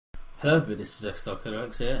Hello everybody, this is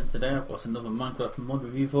XStark1ll3rX here, and today I've got another Minecraft mod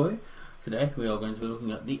review for you. Today we are going to be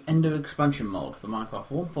looking at the Ender expansion mod for Minecraft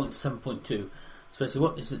 1.7.2. So basically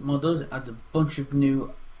what this mod does, it adds a bunch of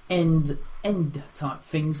new end type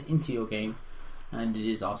things into your game, and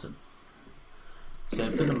it is awesome. So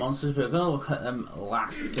for the monsters, we're going to look at them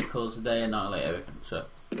last because they annihilate everything.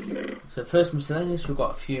 So first miscellaneous, we've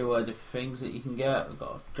got a few different things that you can get. We've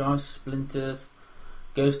got dry splinters,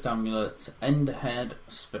 Ghost Amulet, Ender Head,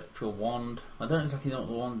 Spectral Wand. I don't exactly know what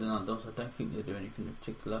the wand in that does. I don't think they do anything in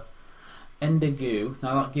particular. Ender Goo.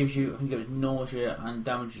 Now that gives you, I think it was nausea and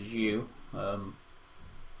damages you as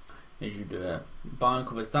you do it. Biome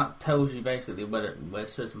covers. That tells you basically where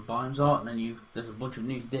certain biomes are, and then there's a bunch of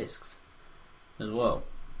new discs as well,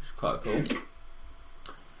 which is quite cool.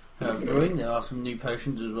 Brewing. There are some new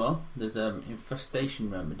potions as well. There's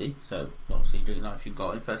infestation remedy. So obviously you drink that if you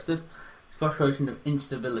got infested. Splash potion of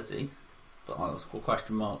instability, but that's called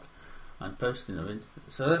question mark, and posting of instability.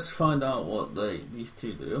 So let's find out what these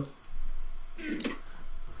two do.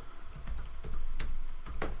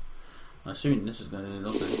 I'm assuming this is going to do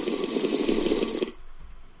nothing.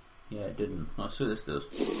 Yeah, it didn't. Let's see what this does.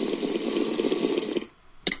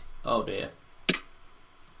 Oh dear.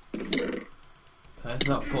 Okay,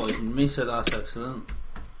 that poisoned me, so that's excellent.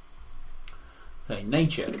 Okay,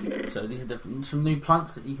 nature. So these are some new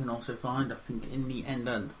plants that you can also find, I think, in the end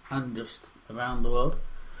and just around the world.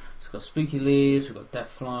 It's got spooky leaves, we've got death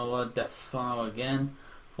flower again,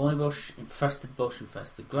 thorny bush, infested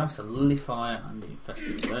grass, a lily fire, and the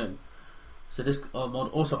infested fern. So this mod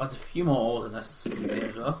also adds a few more ores and essences in here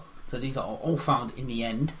as well. So these are all found in the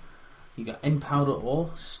end. You got end powder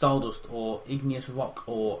ore, stardust ore, igneous rock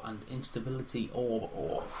ore, and instability orb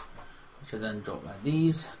ore, which are then dropped like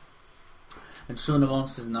these. And some of the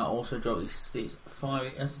monsters now also drop these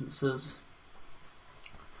fiery essences,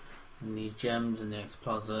 and these gems, and the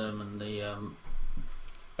ectoplasm, and the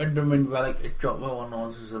Enderman relic. It dropped well on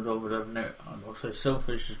monsters and over there, and also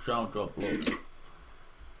Silverfish's drown drop blood.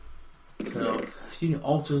 So a few new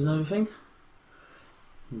altars and everything.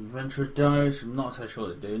 Adventurer's diaries. I'm not so sure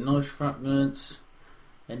what they do. Knowledge fragments,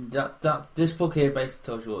 and this book here basically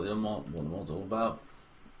tells you what the mod's all about.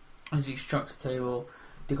 As the extracts table,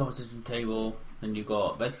 decomposition table, then you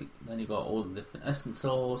got all the different essence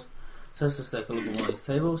ores. So let's just take a look at one of these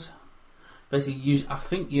tables. Basically, I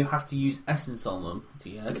think you have to use essence on them to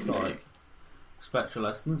get like spectral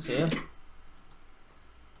essence here.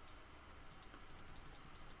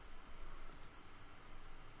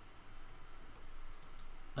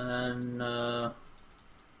 And I'm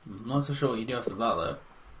not so sure what you do after that though.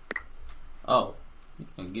 Oh,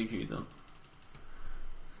 it gives you them.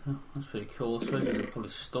 Oh, that's pretty cool. I suppose you can probably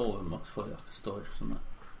store them. It's probably like a storage or something.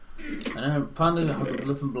 And then apparently we have the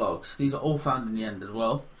bluffing blocks. These are all found in the end as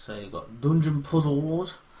well. So you've got dungeon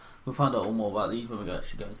puzzles. We'll find out all more about these when we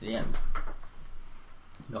actually go to the end.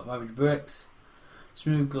 You've got ravaged bricks,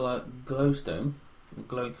 smooth glowstone,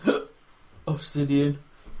 glowing obsidian,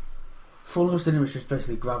 fallen obsidian, which is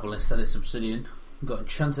basically gravel instead it's obsidian. We've got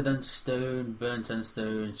enchanted endstone, burnt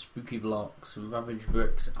endstone, spooky blocks, ravaged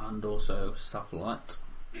bricks, and also sapphire.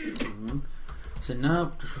 So now,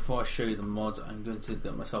 just before I show you the mods, I'm going to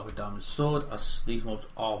get myself a diamond sword, as these mods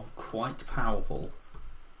are quite powerful.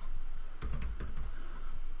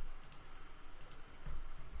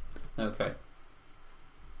 Okay.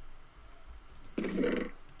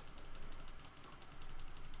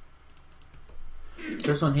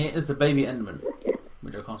 This one here is the baby Enderman,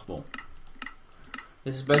 which I can't spawn.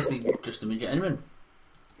 This is basically just a midget Enderman.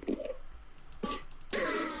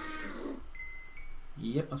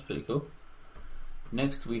 Yep, that's pretty cool.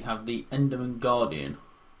 Next we have the Enderman Guardian,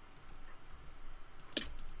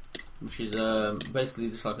 which is basically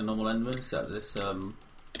just like a normal Enderman, except this not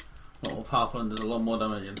more powerful and does a lot more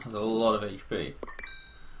damage and has a lot of HP.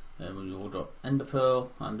 And we will drop Ender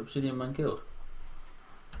Pearl and Obsidian Man Killed.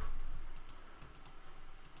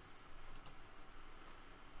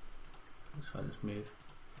 Let's try this move.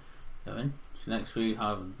 Going. So next we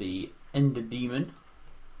have the Ender Demon,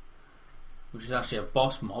 which is actually a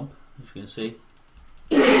boss mob, as you can see.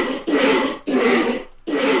 It's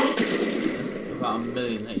about 1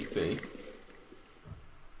 million HP.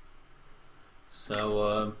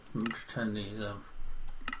 So let me just turn these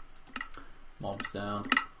mobs down.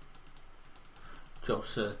 Drops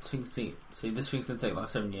see this thing's gonna take like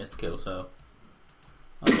 7 years to kill, so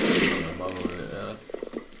I'm just gonna bother with it really.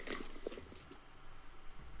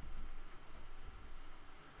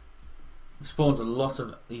 It spawns a lot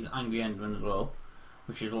of these angry Endermen as well,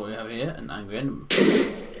 which is what we have here, an angry Enderman.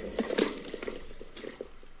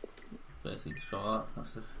 Basically destroy that.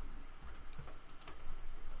 That's the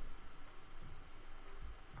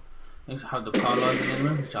You have the paralyzing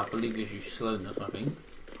element, which I believe gives you slowness, I think.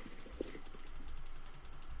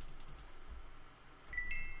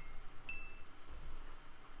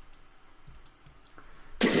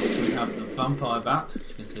 So we have the vampire bat, which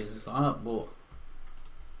you can see is like that, but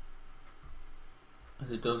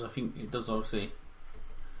as it does, I think it does obviously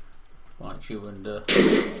bite you and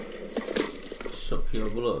suck your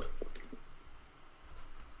blood.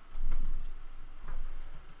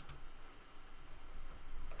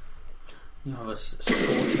 You have a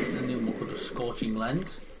scorching, and then we'll put a scorching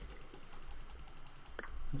lens.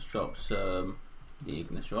 This drops the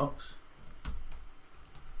ignis rocks.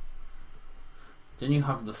 Then you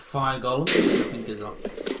have the fire golem, which I think is like,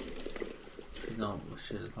 which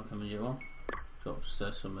is like a major one. Drops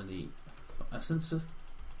some of the essences.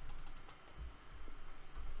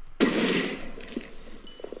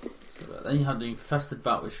 Then you have the infested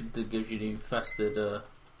bat, which gives you the infested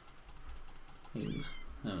things.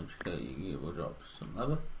 You will drop some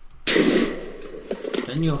leather.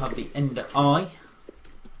 Then you'll have the Ender Eye,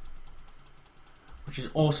 which is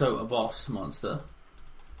also a boss monster.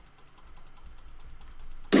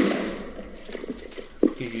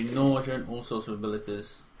 Gives you nausea and all sorts of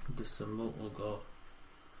abilities. Dissemble, oh god.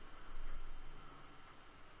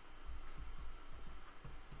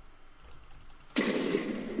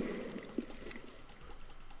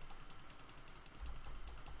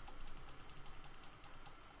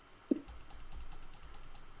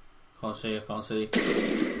 Can't see, I can't see.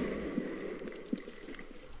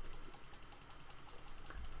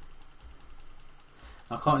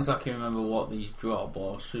 I can't exactly remember what these drop,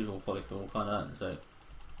 but I'm sure we'll probably find out in a sec.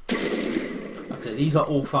 Like I said, these are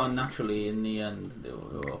all found naturally in the end.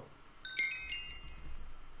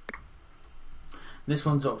 This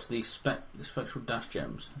one drops the spectral dash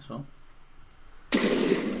gems. This one.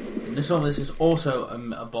 And this is also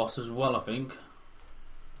a boss as well, I think.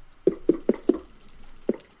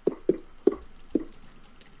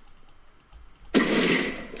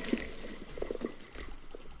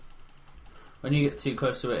 When you get too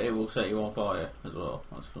close to it, it will set you on fire as well.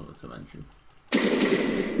 That's something to mention.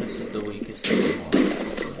 This is the weakest thing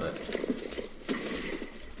of it.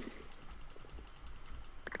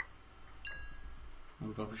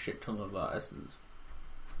 I've got a shit ton of that essence.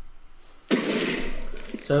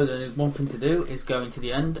 So the one thing to do is go into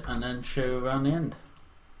the end and then show you around the end.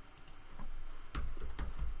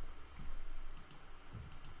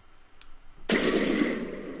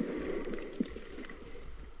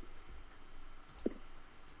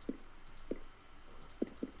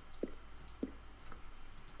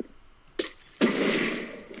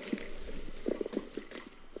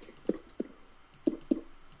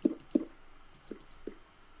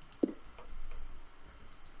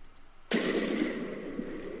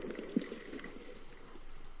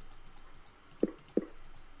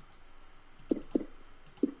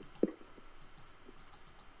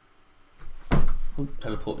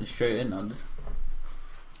 Teleporting straight in, and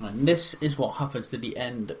this is what happens to the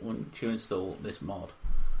end once you install this mod.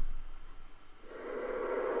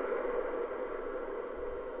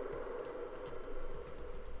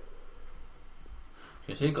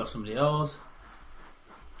 Okay, so you've got somebody else.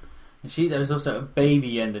 You see, there's also a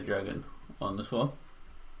baby ender dragon on this one.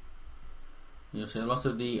 You'll see a lot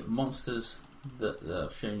of the monsters that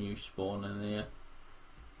I've shown you spawn in here.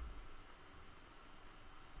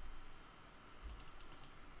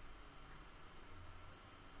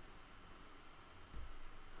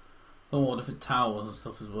 All different towers and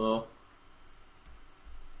stuff as well.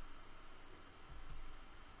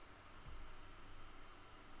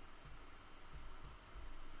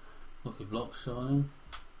 Lucky blocks on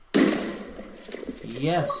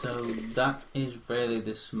yeah, so that is really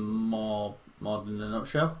this mod in a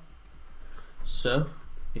nutshell. So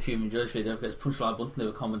if you've enjoyed this video, don't forget to punch the like button, leave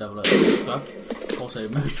a comment down below, subscribe. Also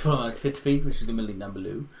remember to follow my Twitter feed, which is going to be linked down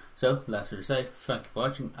below. So that's what I say. Thank you for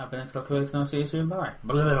watching. I've been XStark1ll3rX and I'll see you soon. Bye.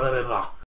 Blah, blah, blah, blah, blah.